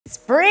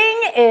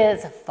Spring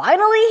is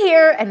finally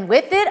here, and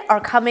with it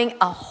are coming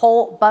a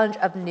whole bunch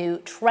of new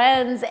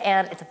trends,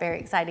 and it's a very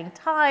exciting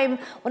time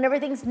when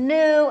everything's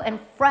new and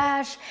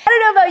fresh. I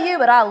don't know about you,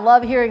 but I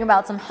love hearing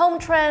about some home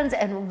trends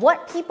and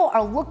what people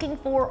are looking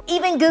for.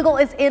 Even Google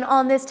is in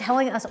on this,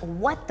 telling us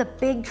what the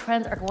big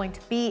trends are going to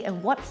be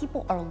and what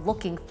people are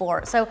looking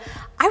for. So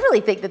I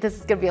really think that this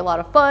is gonna be a lot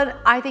of fun.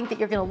 I think that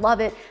you're gonna love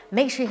it.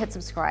 Make sure you hit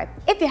subscribe.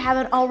 If you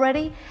haven't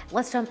already,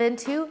 let's jump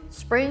into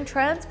spring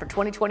trends for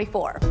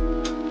 2024.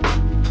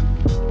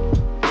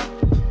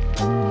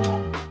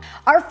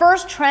 Our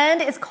first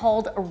trend is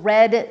called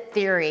red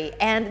theory,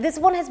 and this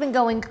one has been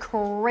going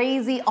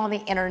crazy on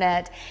the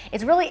internet.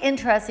 It's really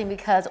interesting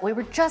because we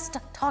were just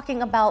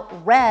talking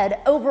about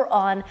red over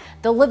on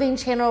the Living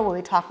channel where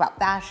we talk about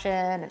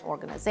fashion and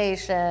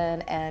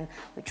organization, and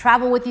we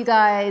travel with you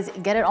guys,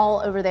 get it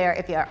all over there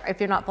if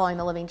you're not following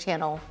the Living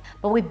channel.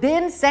 But we've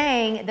been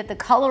saying that the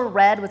color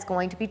red was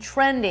going to be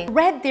trending.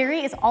 Red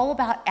theory is all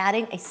about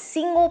adding a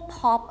single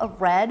pop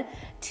of red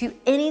to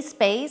any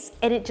space,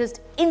 and it just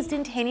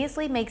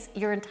instantaneously makes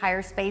your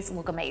entire space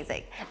look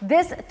amazing.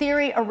 This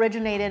theory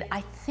originated,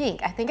 I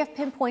think I've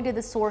pinpointed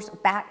the source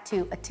back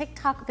to a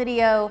TikTok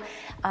video.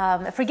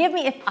 Forgive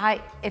me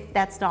if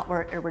that's not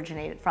where it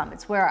originated from.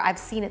 It's where I've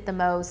seen it the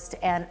most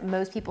and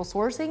most people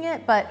sourcing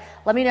it, but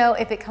let me know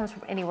if it comes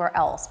from anywhere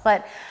else.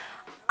 But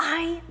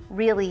I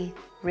really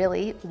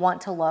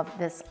want to love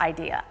this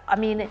idea. I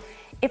mean,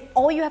 if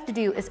all you have to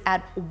do is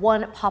add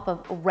one pop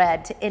of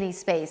red to any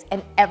space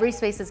and every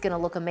space is gonna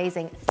look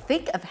amazing,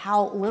 think of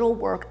how little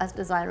work us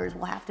designers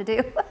will have to do.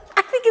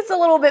 I think it's a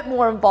little bit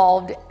more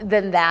involved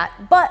than that,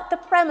 but the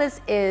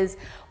premise is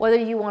whether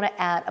you wanna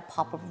add a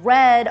pop of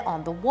red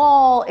on the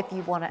wall, if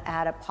you wanna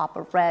add a pop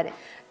of red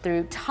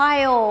through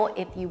tile,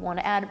 if you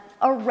wanna add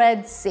a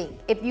red sink,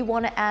 if you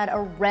wanna add a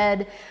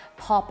red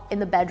pop in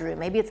the bedroom.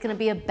 Maybe it's gonna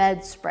be a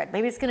bedspread.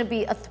 Maybe it's gonna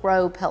be a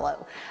throw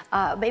pillow.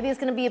 Maybe it's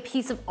gonna be a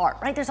piece of art,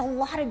 right? There's a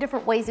lot of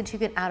different ways that you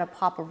can add a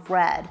pop of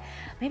red.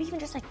 Maybe even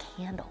just a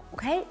candle,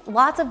 okay?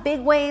 Lots of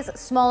big ways,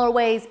 smaller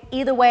ways.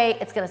 Either way,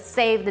 it's gonna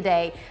save the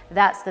day.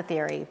 That's the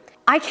theory.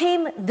 I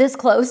came this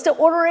close to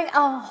ordering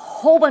a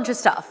whole bunch of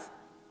stuff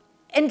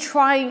and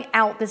trying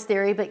out this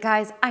theory, but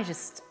guys, I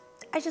just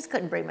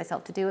couldn't bring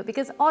myself to do it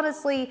because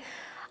honestly,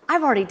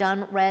 I've already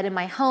done red in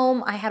my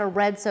home. I had a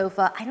red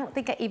sofa. I don't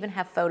think I even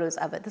have photos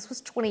of it. This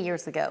was 20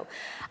 years ago.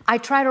 I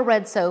tried a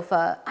red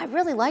sofa. I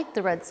really liked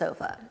the red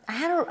sofa. I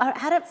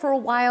had it for a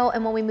while,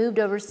 and when we moved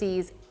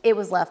overseas, it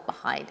was left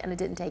behind and I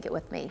didn't take it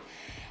with me.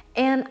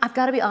 And I've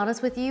got to be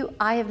honest with you,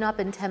 I have not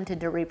been tempted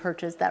to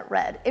repurchase that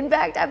red. In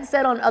fact, I've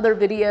said on other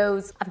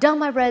videos, I've done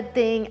my red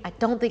thing. I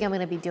don't think I'm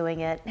going to be doing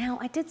it. Now,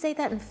 I did say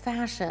that in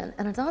fashion,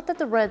 and I thought that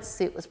the red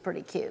suit was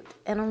pretty cute.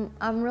 And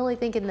I'm really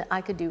thinking that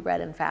I could do red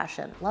in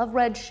fashion. Love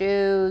red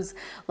shoes,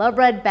 love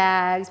red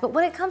bags. But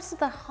when it comes to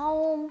the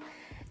home,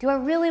 do I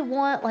really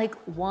want like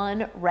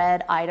one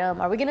red item?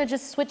 Are we going to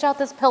just switch out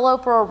this pillow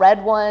for a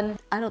red one?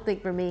 I don't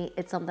think for me,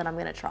 it's something I'm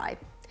going to try.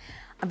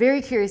 I'm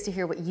very curious to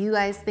hear what you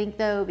guys think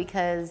though,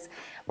 because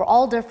we're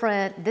all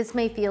different. This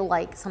may feel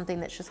like something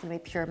that's just gonna be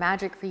pure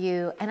magic for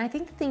you. And I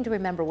think the thing to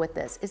remember with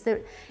this is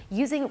that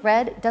using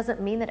red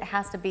doesn't mean that it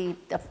has to be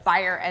a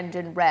fire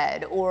engine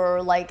red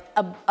or like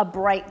a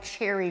bright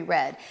cherry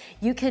red.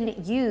 You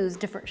can use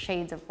different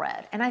shades of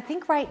red. And I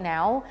think right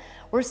now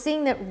we're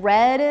seeing that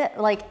red,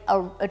 like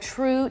a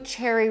true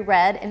cherry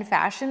red in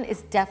fashion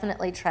is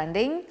definitely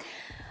trending.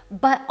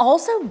 But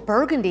also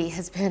burgundy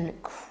has been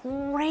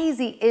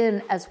crazy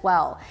in as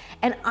well.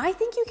 And I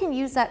think you can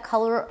use that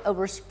color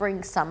over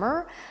spring,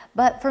 summer.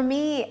 But for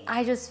me,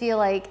 I just feel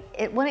like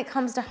when it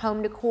comes to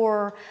home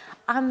decor,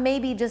 I'm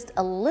maybe just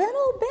a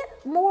little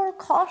bit more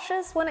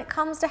cautious when it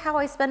comes to how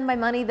I spend my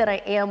money than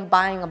I am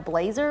buying a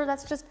blazer.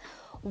 That's just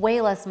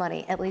way less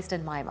money, at least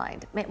in my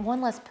mind. One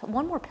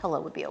more pillow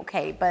would be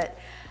okay, but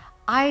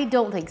I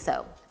don't think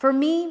so. For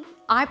me,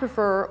 I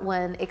prefer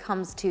when it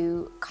comes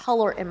to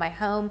color in my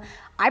home,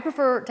 I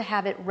prefer to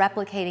have it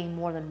replicating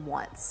more than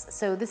once.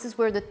 So this is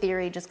where the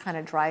theory just kind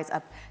of dries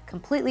up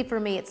completely for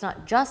me. It's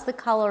not just the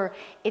color,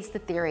 it's the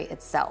theory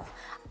itself.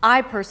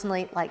 I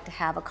personally like to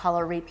have a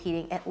color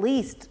repeating at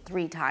least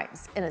 3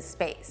 times in a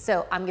space.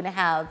 So I'm gonna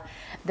have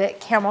the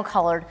caramel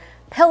colored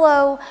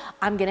pillow,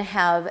 I'm gonna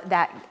have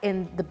that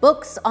in the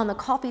books on the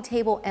coffee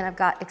table, and I've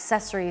got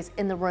accessories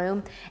in the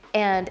room,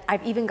 and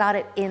I've even got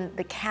it in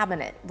the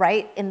cabinet,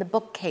 right? In the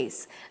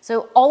bookcase.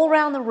 So all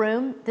around the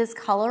room, this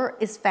color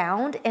is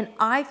found, and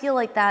I feel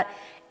like that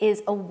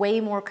is a way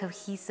more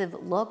cohesive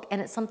look, and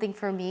it's something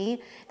for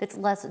me that's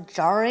less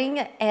jarring,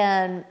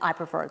 and I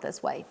prefer it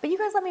this way. But you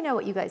guys let me know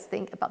what you guys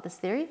think about this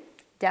theory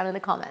down in the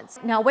comments.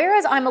 Now,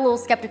 whereas I'm a little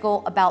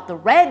skeptical about the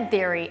red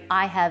theory,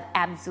 I have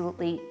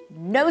absolutely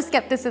no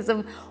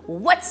skepticism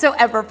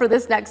whatsoever for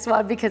this next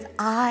one because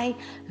I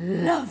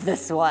love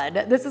this one.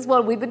 This is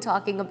one we've been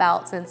talking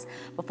about since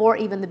before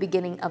even the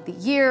beginning of the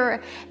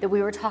year, that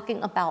we were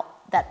talking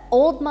about that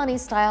old money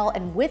style,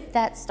 and with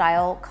that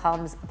style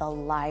comes the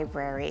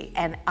library.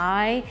 And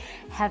I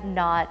have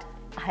not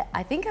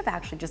I think I've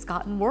actually just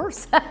gotten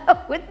worse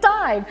with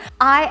time.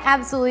 I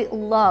absolutely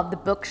love the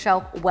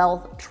bookshelf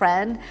wealth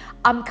trend.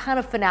 I'm kind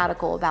of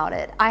fanatical about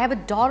it. I have a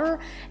daughter,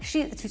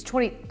 she's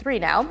 23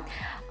 now.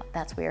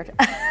 That's weird.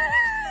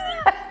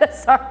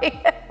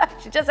 Sorry.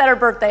 She just had her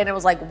birthday and it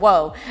was like,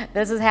 whoa,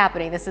 this is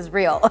happening. This is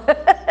real.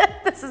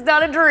 This is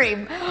not a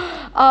dream.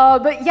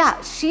 But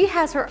yeah, she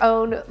has her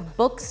own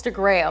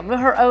bookstagram,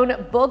 her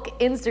own book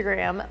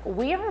Instagram.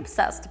 We are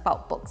obsessed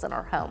about books in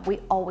our home. We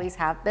always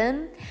have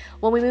been.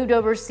 When we moved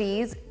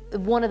overseas,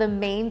 one of the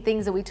main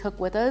things that we took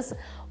with us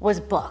was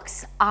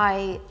books.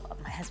 My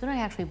husband and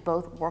I actually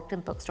both worked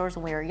in bookstores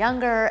when we were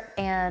younger,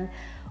 and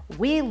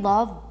we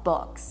love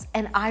books,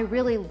 and I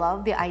really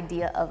love the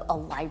idea of a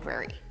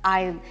library.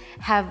 I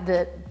have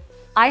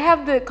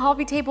the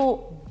coffee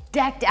table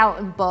decked out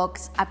in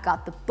books. I've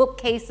got the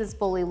bookcases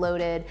fully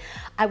loaded.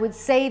 I would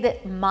say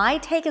that my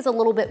take is a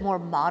little bit more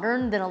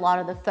modern than a lot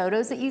of the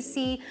photos that you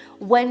see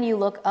when you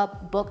look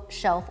up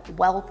bookshelf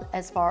wealth.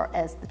 As far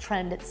as the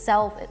trend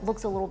itself, it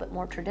looks a little bit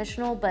more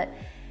traditional, but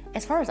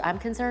as far as I'm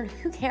concerned,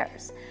 who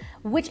cares?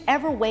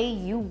 Whichever way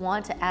you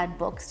want to add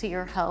books to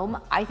your home,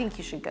 I think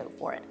you should go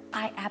for it.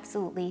 I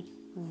absolutely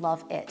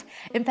love it.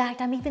 In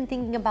fact, I'm even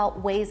thinking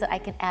about ways that I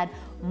can add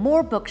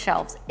more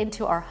bookshelves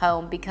into our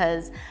home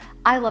because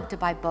I love to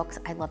buy books.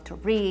 I love to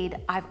read.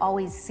 I've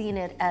always seen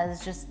it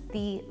as just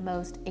the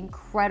most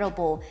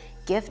incredible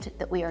gift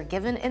that we are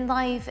given in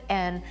life.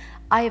 And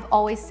I have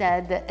always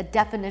said that a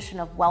definition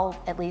of wealth,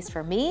 at least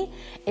for me,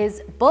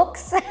 is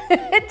books,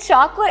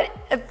 chocolate,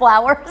 and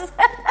flowers.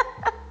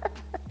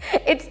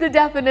 It's the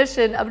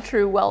definition of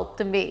true wealth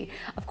to me.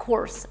 Of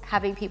course,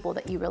 having people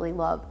that you really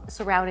love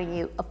surrounding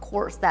you, of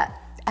course,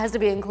 that has to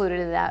be included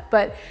in that.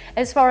 But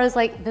as far as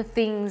like the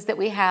things that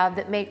we have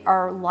that make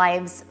our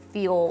lives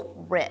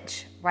feel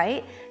rich,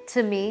 right?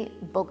 To me,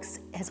 books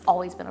has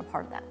always been a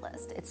part of that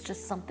list. It's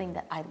just something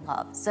that I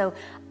love. So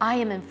I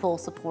am in full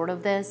support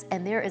of this,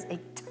 and there is a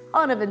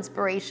ton of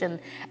inspiration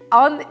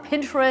on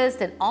Pinterest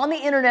and on the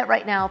internet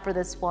right now for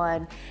this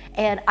one,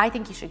 and I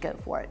think you should go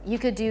for it. You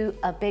could do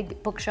a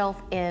big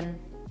bookshelf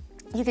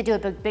you could do a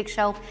big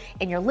shelf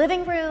in your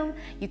living room.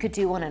 You could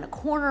do one in a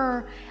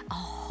corner. A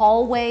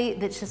hallway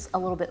that's just a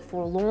little bit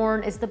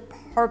forlorn is the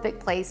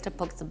perfect place to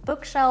put some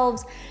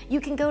bookshelves.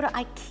 You can go to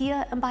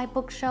IKEA and buy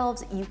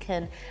bookshelves. You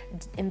can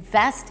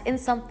invest in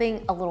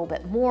something a little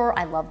bit more.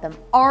 I love them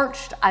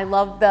arched. I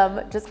love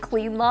them just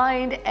clean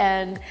lined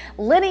and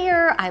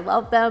linear. I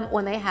love them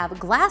when they have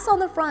glass on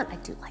the front. I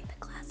do like the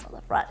glass on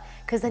the front,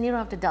 because then you don't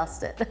have to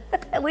dust it,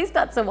 at least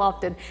not so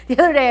often. The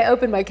other day I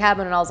opened my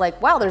cabinet and I was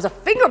like, wow, there's a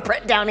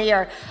fingerprint down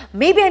here.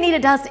 Maybe I need to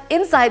dust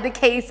inside the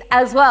case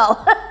as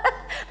well.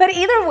 But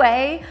either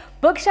way,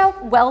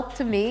 bookshelf wealth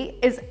to me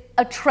is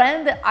a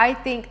trend that I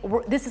think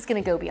this is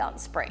gonna go beyond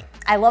spring.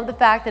 I love the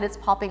fact that it's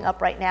popping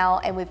up right now,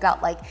 and we've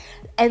got like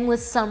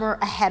endless summer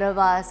ahead of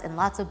us and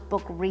lots of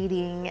book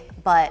reading,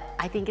 but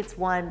I think it's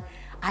one,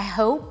 I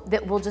hope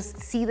that we'll just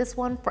see this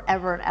one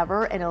forever and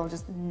ever, and it'll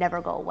just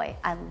never go away.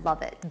 I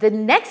love it. The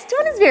next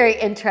one is very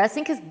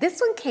interesting because this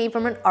one came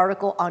from an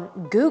article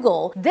on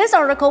Google. This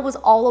article was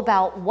all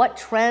about what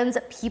trends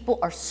people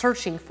are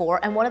searching for,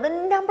 and one of the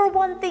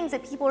 #1 things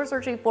that people are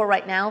searching for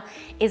right now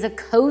is a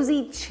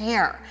cozy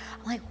chair.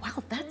 I'm like,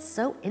 wow, that's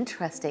so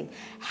interesting.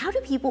 How do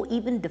people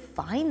even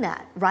define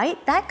that,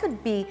 right? That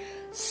could be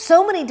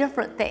so many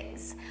different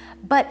things.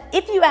 But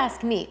if you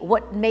ask me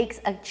what makes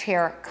a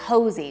chair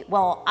cozy,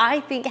 well, I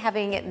think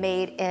having it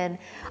made in,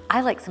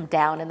 I like some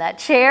down in that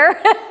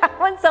chair. I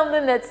want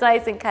something that's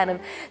nice and kind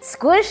of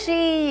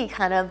squishy,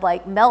 kind of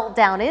like melt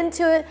down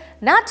into it.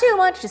 Not too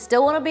much, you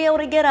still wanna be able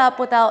to get up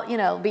without, you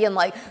know, being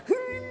like,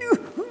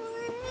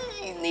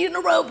 needing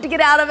a rope to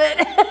get out of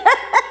it.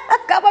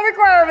 Got my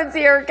requirements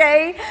here,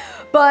 okay?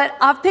 But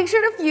I've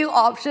pictured a few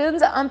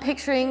options. I'm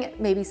picturing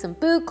maybe some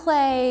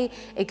boucle.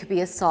 It could be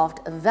a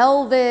soft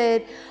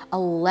velvet. A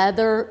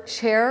leather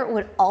chair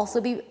would also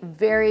be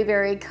very,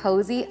 very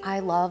cozy. I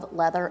love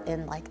leather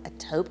in like a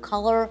taupe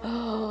color.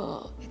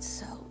 Oh, it's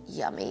so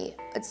yummy.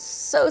 It's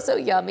so, so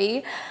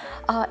yummy.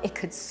 It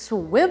could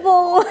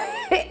swivel.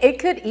 It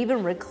could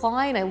even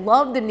recline. I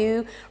love the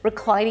new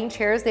reclining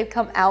chairs they've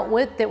come out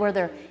with where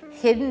they're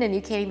hidden and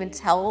you can't even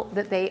tell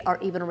that they are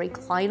even a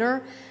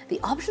recliner.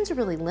 The options are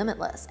really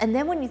limitless. And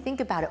then when you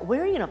think about it,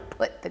 where are you gonna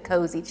put the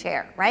cozy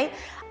chair, right?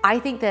 I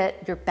think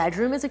that your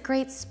bedroom is a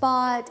great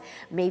spot.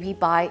 Maybe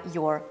by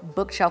your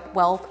bookshelf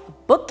wealth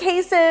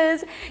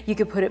bookcases. You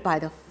could put it by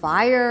the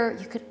fire.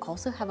 You could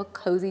also have a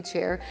cozy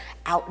chair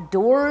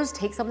outdoors.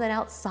 Take something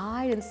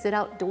outside and sit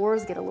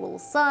outdoors, get a little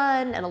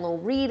sun and a little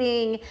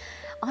reading.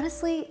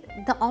 Honestly,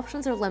 the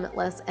options are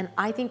limitless, and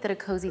I think that a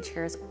cozy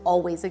chair is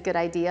always a good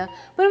idea.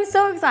 But I'm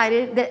so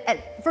excited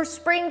that for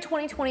spring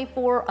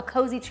 2024, a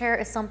cozy chair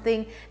is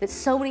something that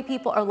so many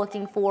people are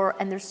looking for,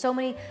 and there's so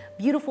many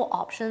beautiful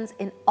options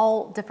in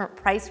all different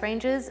price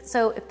ranges.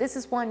 So if this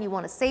is one you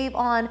want to save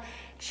on,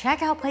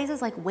 check out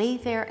places like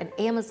Wayfair and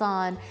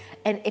Amazon.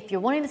 And if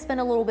you're wanting to spend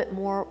a little bit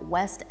more,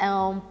 West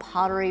Elm,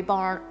 Pottery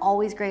Barn,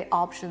 always great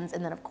options.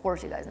 And then of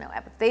course, you guys know I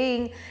have a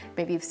thing.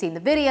 Maybe you've seen the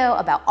video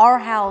about our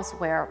house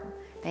where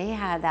they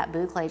had that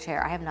boucle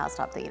chair. I have not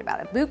stopped thinking about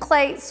it.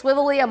 Boucle,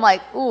 swivelly, I'm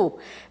like, ooh,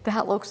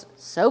 that looks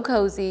so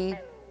cozy,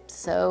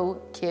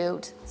 so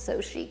cute,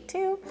 so chic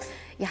too.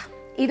 Yeah,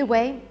 either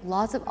way,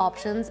 lots of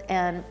options.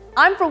 And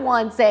I'm for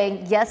one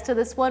saying yes to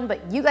this one,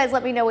 but you guys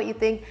let me know what you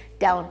think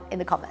down in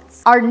the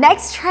comments. Our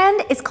next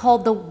trend is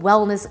called the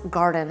wellness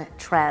garden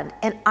trend.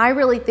 And I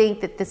really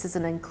think that this is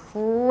an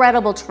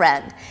incredible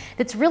trend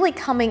that's really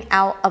coming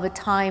out of a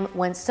time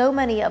when so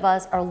many of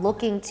us are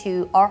looking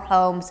to our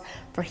homes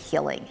for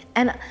healing.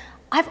 And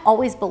I've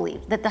always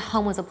believed that the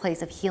home was a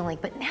place of healing,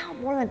 but now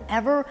more than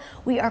ever,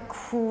 we are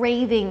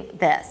craving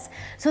this.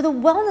 So the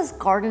wellness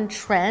garden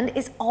trend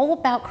is all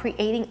about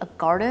creating a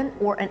garden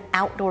or an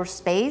outdoor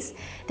space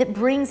that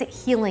brings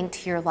healing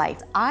to your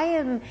life. I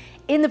am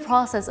in the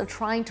process of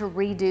trying to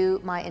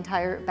redo my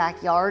entire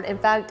backyard. In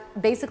fact,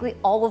 basically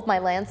all of my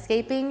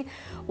landscaping.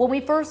 When we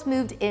first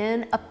moved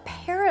in,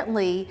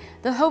 apparently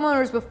the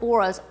homeowners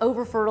before us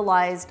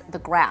over-fertilized the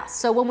grass.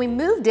 So when we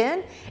moved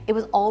in, it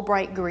was all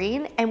bright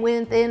green, and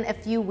within a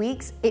few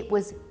weeks, it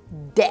was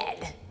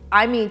dead.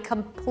 I mean,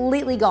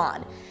 completely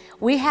gone.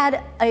 We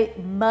had a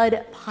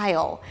mud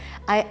pile.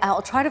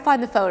 I'll try to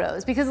find the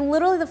photos because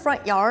literally the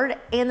front yard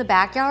and the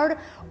backyard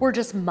were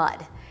just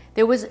mud.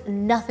 There was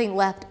nothing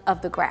left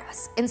of the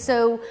grass. And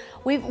so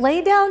we've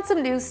laid down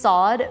some new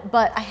sod,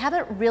 but I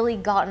haven't really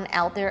gotten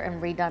out there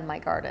and redone my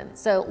garden.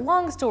 So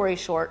long story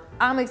short,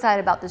 I'm excited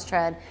about this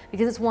trend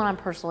because it's one I'm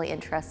personally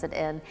interested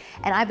in.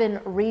 And I've been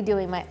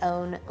redoing my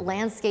own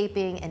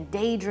landscaping and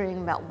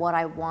daydreaming about what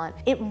I want.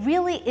 It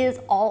really is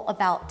all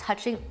about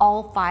touching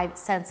all 5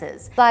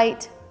 senses: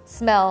 sight,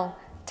 smell,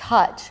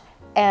 touch,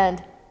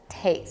 and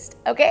taste,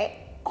 okay?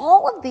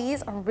 All of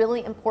these are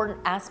really important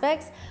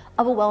aspects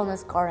of a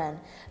wellness garden.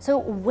 So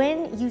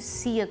when you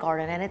see a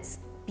garden and it's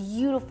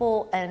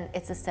beautiful and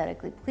it's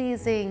aesthetically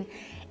pleasing,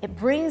 it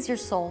brings your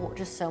soul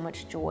just so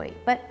much joy.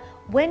 But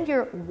when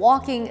you're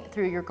walking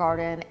through your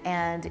garden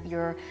and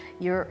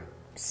your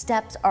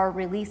steps are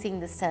releasing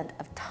the scent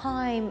of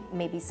thyme,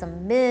 maybe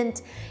some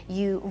mint,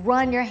 you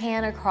run your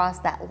hand across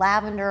that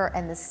lavender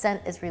and the scent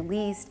is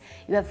released,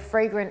 you have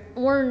fragrant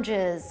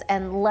oranges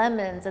and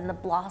lemons and the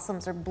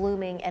blossoms are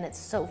blooming and it's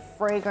so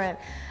fragrant.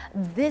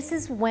 This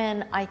is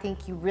when I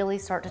think you really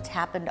start to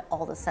tap into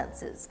all the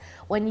senses.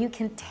 When you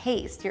can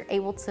taste, you're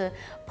able to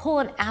pull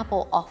an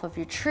apple off of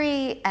your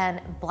tree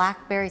and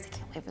blackberries, I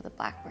can't wait for the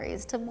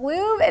blackberries to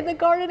bloom in the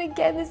garden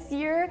again this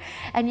year,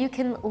 and you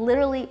can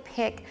literally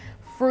pick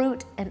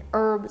fruit and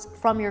herbs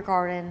from your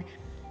garden.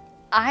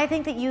 I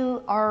think that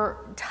you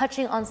are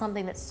touching on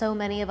something that so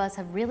many of us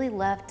have really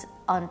left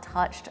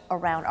untouched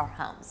around our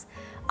homes.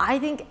 I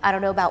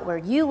don't know about where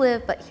you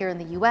live, but here in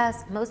the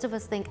US, most of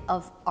us think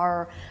of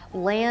our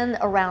land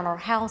around our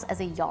house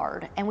as a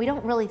yard, and we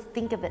don't really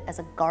think of it as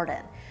a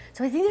garden.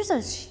 So I think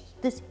there's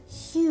this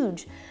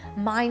huge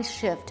mind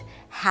shift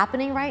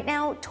happening right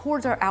now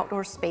towards our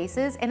outdoor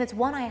spaces, and it's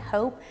one I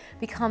hope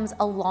becomes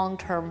a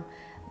long-term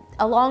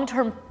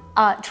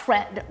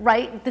trend,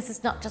 right? This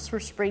is not just for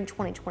spring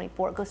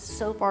 2024, it goes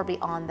so far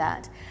beyond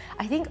that.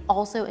 I think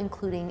also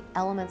including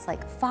elements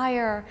like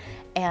fire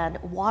and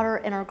water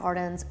in our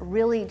gardens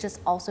really just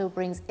also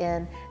brings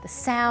in the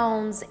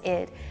sounds,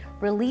 it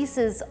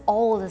releases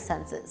all of the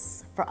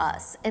senses for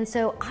us. And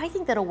so I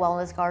think that a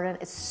wellness garden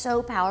is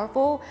so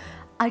powerful.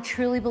 I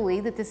truly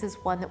believe that this is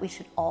one that we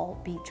should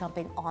all be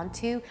jumping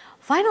onto.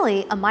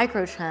 Finally, a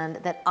micro trend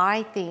that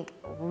I think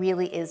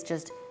really is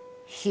just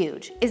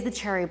huge is the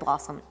cherry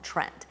blossom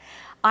trend.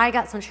 I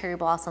got some cherry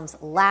blossoms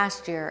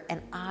last year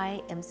and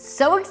I am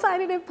so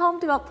excited and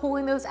pumped about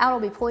pulling those out. I'll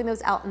be pulling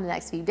those out in the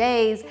next few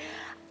days.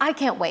 I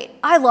can't wait.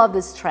 I love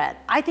this trend.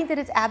 I think that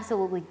it's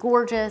absolutely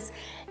gorgeous,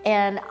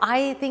 and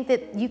I think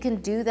that you can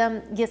do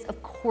them. Yes,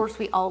 of course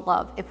we all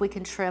love if we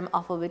can trim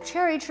off of a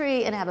cherry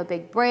tree and have a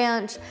big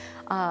branch.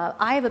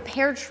 I have a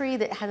pear tree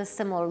that has a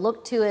similar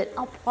look to it.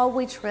 I'll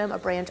probably trim a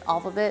branch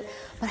off of it,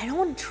 but I don't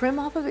want to trim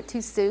off of it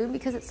too soon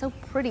because it's so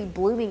pretty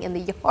blooming in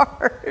the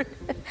yard.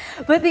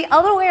 But the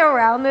other way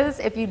around this,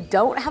 if you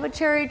don't have a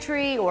cherry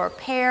tree or a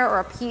pear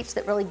or a peach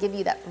that really give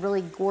you that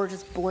really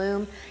gorgeous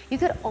bloom, you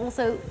could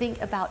also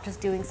think about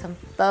just doing some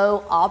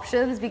faux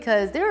options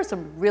because there are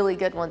some really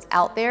good ones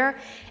out there.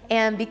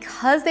 And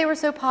because they were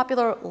so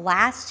popular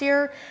last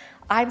year,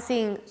 I'm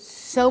seeing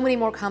so many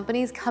more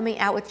companies coming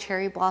out with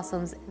cherry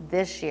blossoms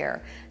this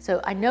year. So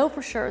I know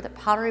for sure that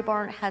Pottery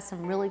Barn has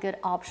some really good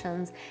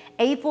options.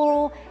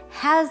 A-Floral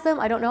has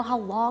them. I don't know how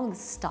long the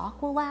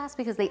stock will last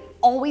because they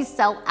always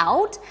sell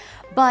out.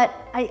 But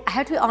I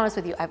have to be honest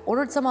with you, I've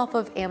ordered some off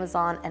of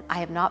Amazon and I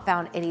have not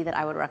found any that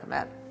I would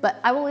recommend. But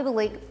I will leave a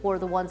link for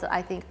the ones that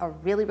I think are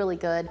really, really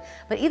good.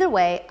 But either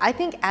way, I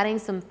think adding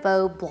some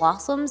faux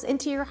blossoms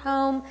into your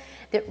home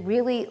that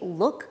really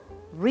look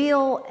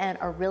real and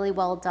are really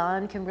well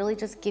done can really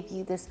just give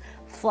you this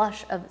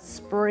flush of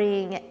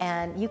spring,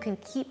 and you can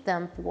keep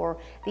them for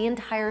the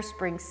entire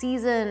spring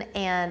season,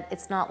 and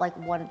it's not like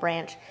one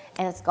branch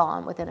and it's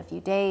gone within a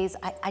few days.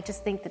 I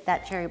just think that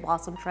that cherry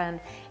blossom trend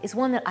is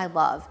one that I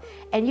love.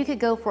 And you could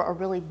go for a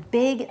really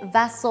big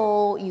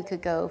vessel, you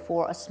could go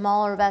for a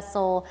smaller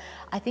vessel.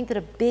 I think that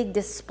a big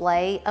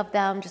display of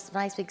them, just a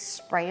nice big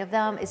spray of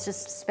them, is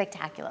just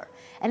spectacular.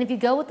 And if you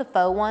go with the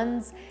faux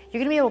ones,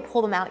 you're gonna be able to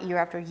pull them out year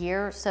after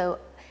year. So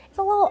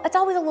it's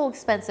always a little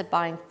expensive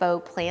buying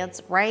faux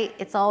plants, right?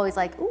 It's always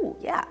like, ooh,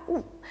 yeah,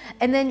 ooh.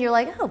 And then you're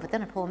like, oh, but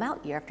then I pull them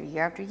out year after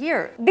year after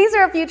year. These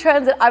are a few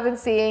trends that I've been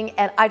seeing,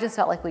 and I just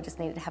felt like we just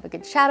needed to have a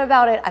good chat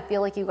about it. I feel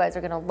like you guys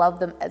are gonna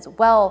love them as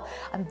well.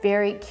 I'm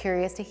very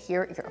curious to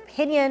hear your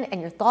opinion and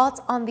your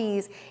thoughts on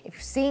these. If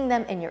you're seeing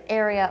them in your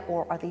area,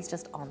 or are these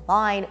just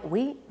online,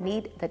 we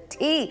need the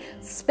tea.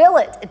 Spill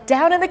it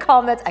down in the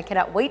comments. I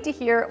cannot wait to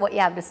hear what you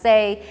have to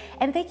say.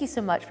 And thank you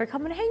so much for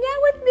coming to hang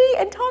out with me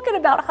and talking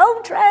about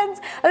home trends.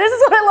 And this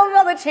is what I love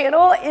about the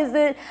channel, is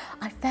that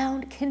I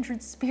found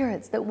kindred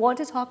spirits that want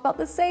to talk about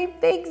the same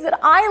things that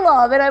I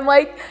love. And I'm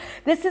like,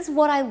 this is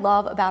what I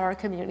love about our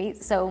community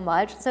so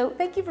much. So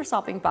thank you for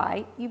stopping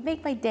by. You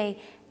make my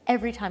day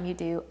every time you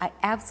do. I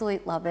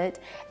absolutely love it.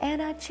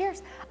 And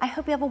cheers. I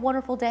hope you have a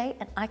wonderful day,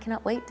 and I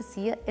cannot wait to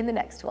see you in the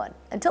next one.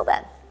 Until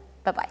then,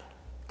 bye-bye.